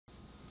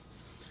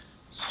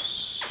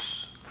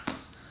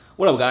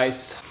What up,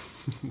 guys?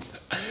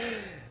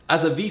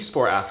 As a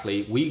V-Sport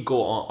athlete, we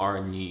go on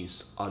our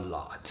knees a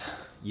lot.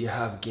 You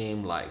have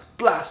game like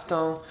Blast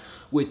On,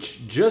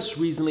 which just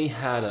recently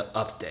had an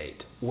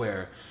update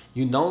where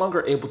you're no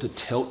longer able to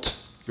tilt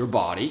your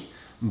body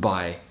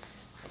by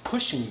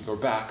pushing your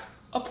back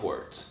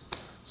upwards.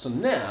 So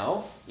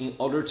now, in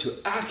order to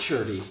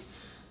accurately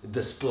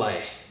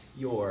display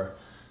your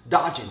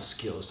dodging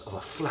skills of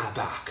a flat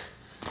back,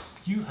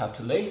 you have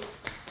to lay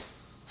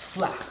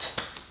flat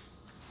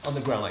on the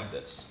ground like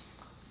this.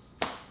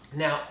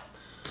 Now,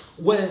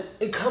 when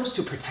it comes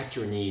to protect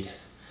your knee,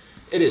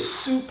 it is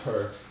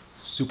super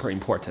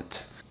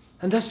important.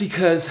 And that's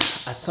because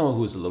as someone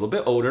who's a little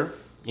bit older,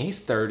 in his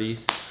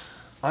 30s,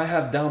 I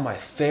have done my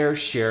fair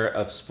share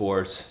of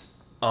sports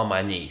on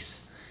my knees,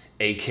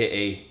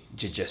 aka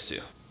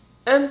jiu-jitsu.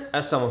 And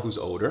as someone who's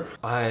older,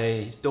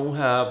 I don't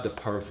have the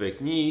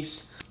perfect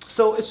knees,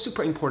 so it's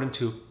super important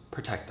to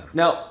protect them.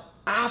 Now,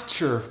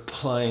 after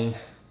playing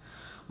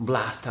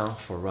Blast On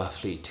for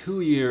roughly 2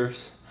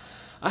 years,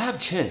 I have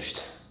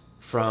changed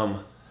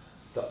from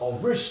the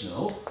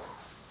original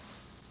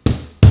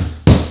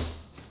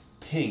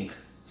pink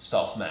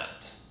soft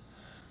mat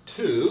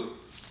to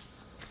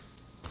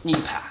knee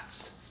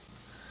pads.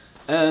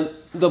 And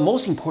the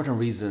most important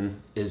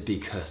reason is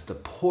because the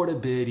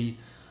portability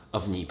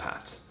of knee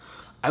pads.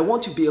 I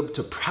want to be able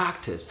to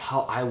practice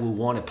how I would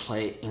want to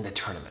play in the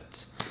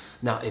tournament.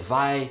 Now, if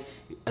I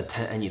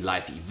attend any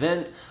live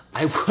event,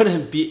 I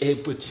wouldn't be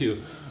able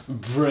to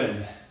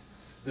bring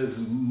this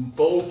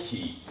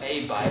bulky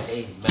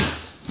 8x8 mat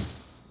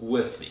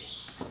with me.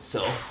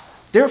 So,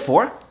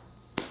 therefore,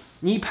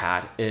 knee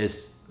pad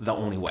is the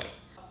only way.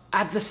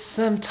 At the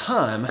same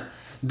time,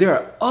 there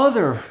are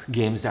other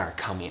games that are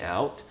coming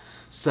out,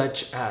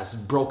 such as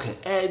Broken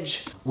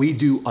Edge. We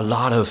do a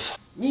lot of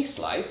knee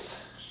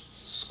slides,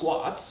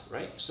 squats,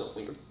 right? So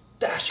when you're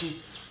dashing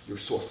your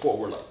sword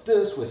forward like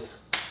this with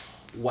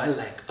one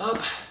leg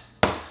up,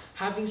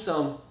 having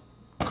some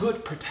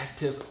good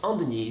protective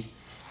underneath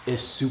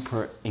is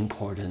super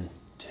important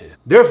too.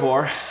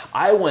 Therefore,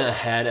 I went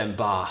ahead and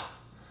bought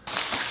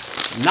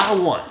not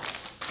one,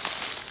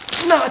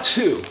 not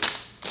two,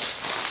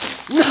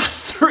 not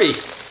three,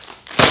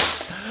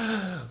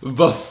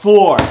 but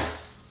 4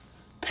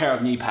 pair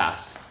of knee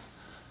pads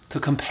to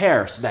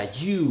compare so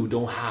that you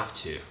don't have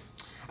to.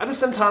 At the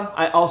same time,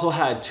 I also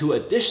had 2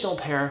 additional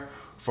pair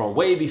from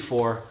way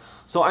before,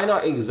 so I know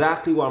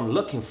exactly what I'm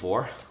looking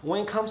for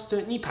when it comes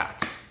to knee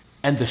pads.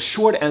 And the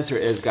short answer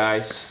is,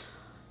 guys,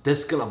 this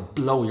is gonna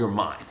blow your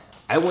mind.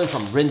 I went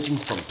from ranging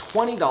from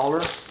 $20,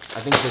 I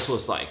think this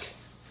was like,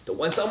 the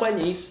ones on my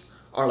knees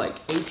are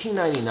like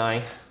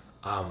 $18.99,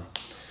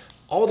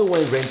 all the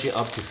way ranging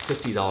up to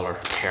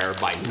 $50 pair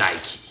by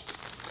Nike.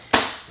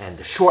 And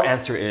the short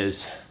answer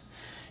is,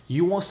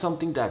 you want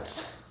something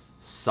that's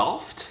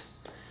soft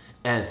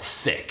and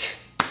thick,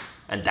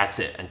 and that's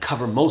it, and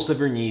cover most of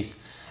your knees,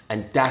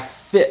 and that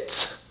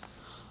fits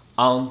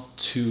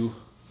onto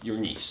your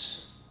knees.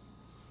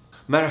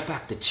 Matter of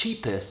fact, the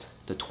cheapest,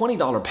 the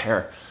 $20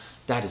 pair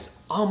that is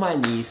on my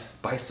knee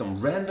by some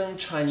random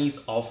Chinese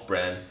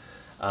off-brand,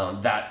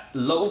 that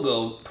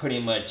logo pretty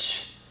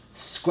much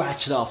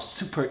scratched it off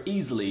super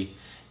easily,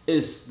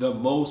 is the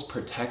most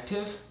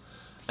protective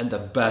and the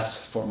best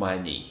for my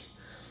knee.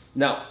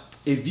 Now,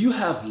 if you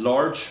have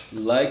large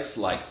legs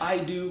like I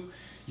do,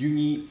 you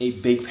need a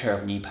big pair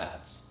of knee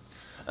pads.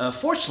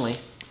 Fortunately,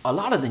 a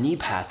lot of the knee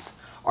pads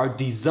are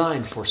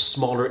designed for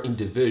smaller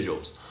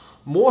individuals,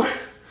 more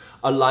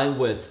aligned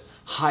with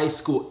high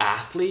school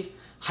athlete,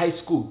 high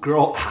school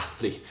girl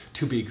athlete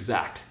to be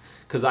exact,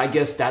 because I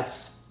guess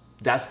that's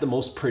the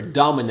most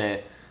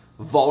predominant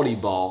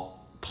volleyball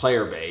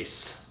player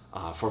base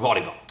for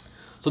volleyball.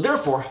 So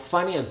therefore,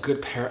 finding a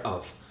good pair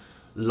of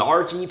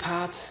large knee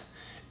pads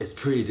is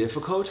pretty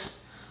difficult.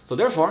 So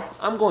therefore,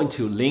 I'm going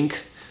to link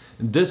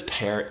this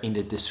pair in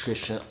the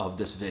description of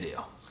this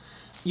video.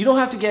 You don't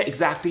have to get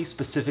exactly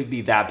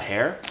specifically that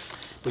pair,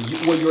 but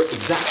what you're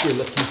exactly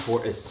looking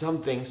for is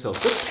something. So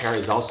this pair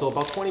is also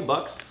about 20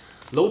 bucks,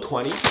 low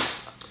 20s.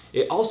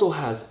 It also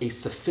has a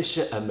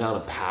sufficient amount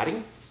of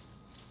padding.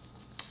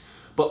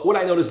 But what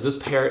I noticed, this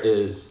pair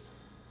is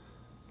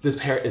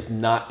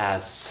not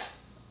as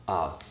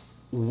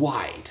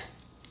wide,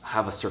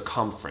 have a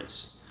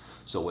circumference.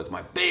 So with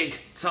my big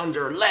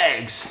thunder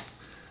legs,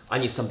 I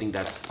need something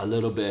that's a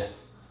little bit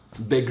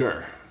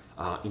bigger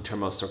in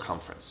terms of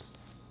circumference.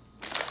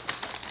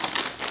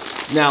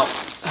 Now,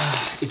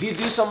 if you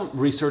do some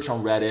research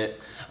on Reddit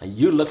and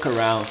you look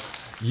around,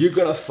 you're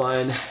gonna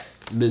find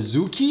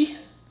Mizuki.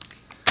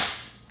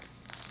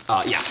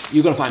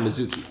 You're gonna find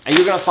Mizuki, and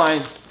you're gonna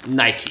find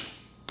Nike.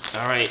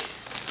 All right.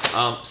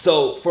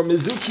 So for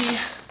Mizuki,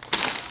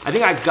 I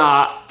think I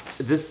got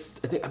this.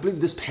 I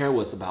believe this pair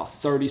was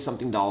about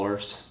 $30-something.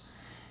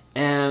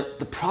 And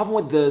the problem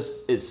with this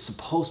is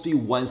supposed to be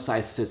one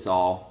size fits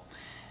all.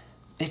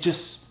 It's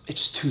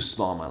just too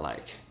small on my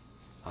leg.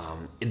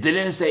 They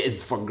didn't say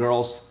it's for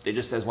girls. It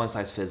just says one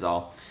size fits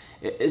all.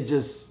 It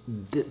just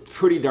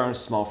pretty darn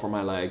small for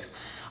my legs.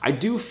 I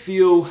do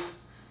feel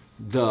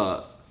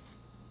the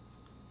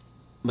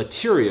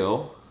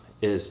material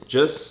is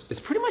just, it's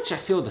pretty much, I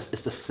feel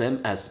it's the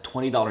same as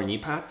 $20 knee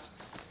pads,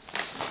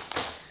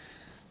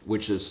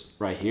 which is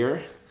right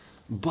here,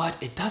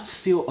 but it does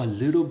feel a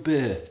little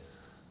bit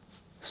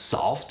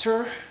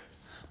softer,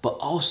 but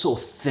also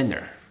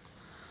thinner.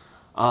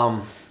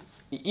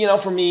 You know,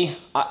 for me,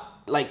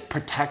 like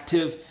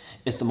protective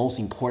is the most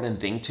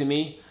important thing to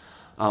me.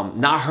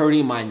 Not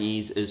hurting my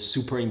knees is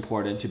super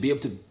important to be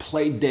able to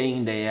play day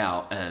in, day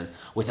out and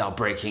without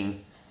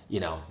breaking, you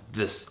know,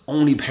 this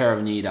only pair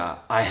of knee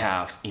that I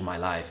have in my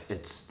life.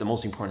 It's the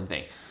most important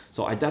thing.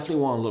 So I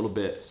definitely want a little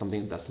bit,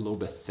 something that's a little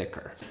bit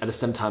thicker. At the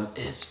same time,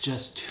 it's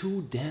just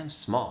too damn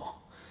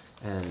small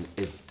and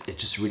it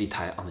just really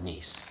tight on the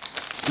knees.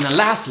 And then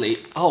lastly,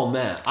 oh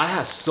man, I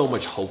have so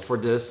much hope for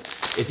this.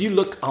 If you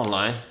look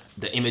online,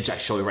 the image I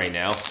show you right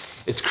now,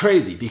 it's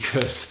crazy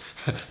because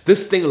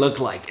this thing looks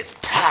like it's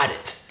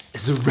padded.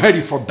 It's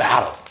ready for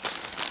battle.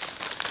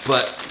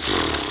 But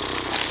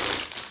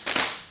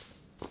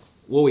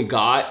what we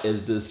got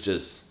is this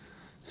just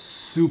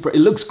super, it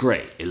looks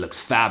great. It looks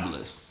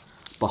fabulous.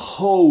 But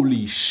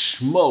holy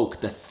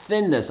smoke, the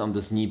thinness on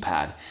this knee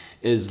pad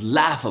is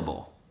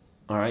laughable.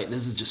 All right,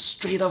 this is just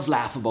straight up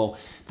laughable.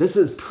 This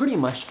is pretty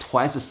much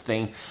twice as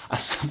thin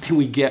as something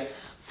we get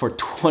for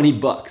 20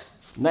 bucks.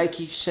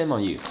 Nike, shame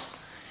on you.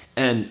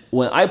 And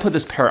when I put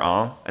this pair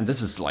on, and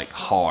this is like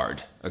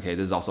hard, okay,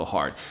 this is also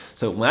hard.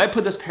 So when I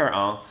put this pair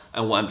on,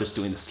 and when I'm just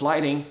doing the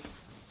sliding,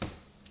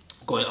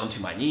 going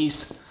onto my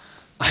knees,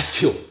 I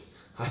feel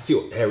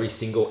every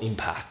single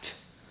impact.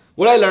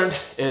 What I learned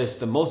is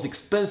the most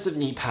expensive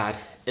knee pad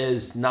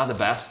is not the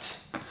best.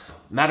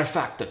 Matter of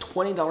fact, the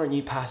 $20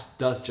 knee pad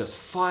does just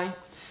fine.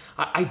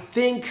 I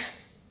think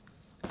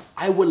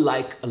I would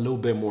like a little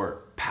bit more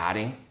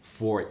padding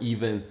for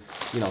even,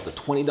 you know, the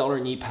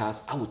 $20 knee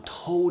pads. I would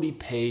totally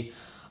pay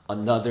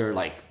another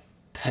like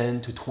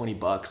 10 to 20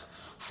 bucks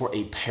for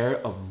a pair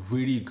of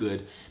really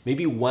good,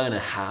 maybe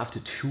 1.5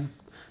 to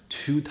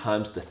two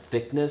times the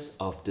thickness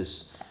of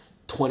this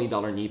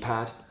 $20 knee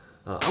pad.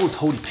 I would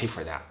totally pay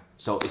for that.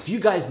 So if you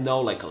guys know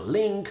like a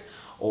link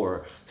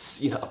or,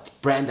 you know, a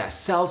brand that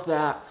sells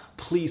that,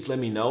 please let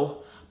me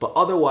know. But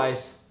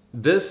otherwise,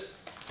 this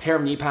pair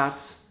of knee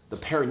pads, the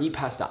pair of knee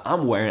pads that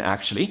I'm wearing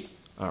actually,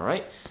 all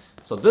right?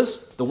 So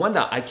the one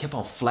that I keep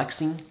on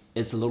flexing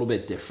is a little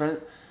bit different.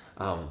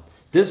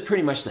 This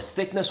pretty much the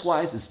thickness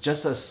wise is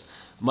just as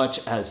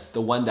much as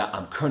the one that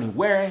I'm currently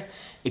wearing,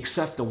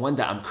 except the one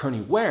that I'm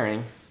currently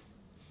wearing,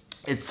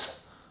 it's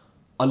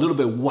a little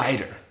bit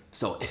wider.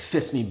 So it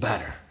fits me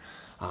better.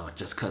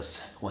 Just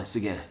cause once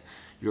again,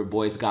 your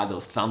boy's got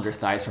those thunder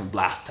thighs from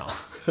Blast On.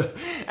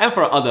 And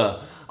for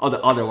other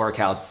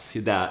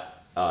workouts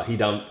that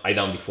I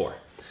done before.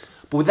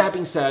 But with that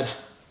being said,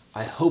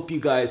 I hope you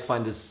guys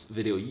find this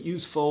video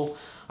useful.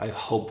 I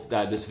hope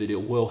that this video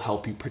will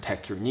help you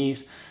protect your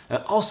knees.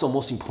 And also,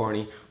 most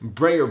importantly,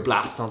 bring your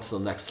Blast On to the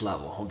next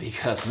level.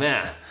 Because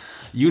man,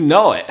 you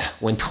know it.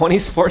 When 20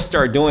 sports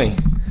start doing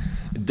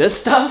this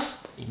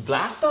stuff in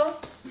Blast On,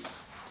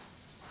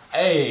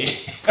 hey,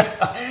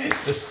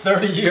 this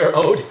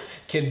 30-year-old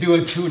can do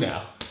it too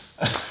now.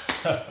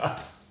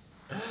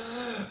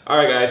 All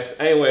right, guys.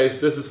 Anyways,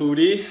 this is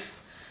Foodie,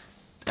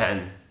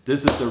 and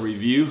this is a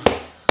review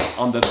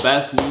on the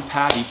best knee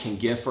pad you can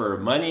get for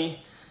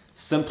money.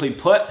 Simply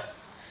put,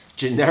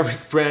 generic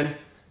brand,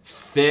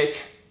 thick,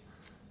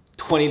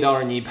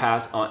 $20 knee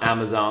pads on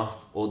Amazon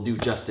will do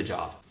just the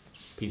job.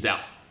 Peace out.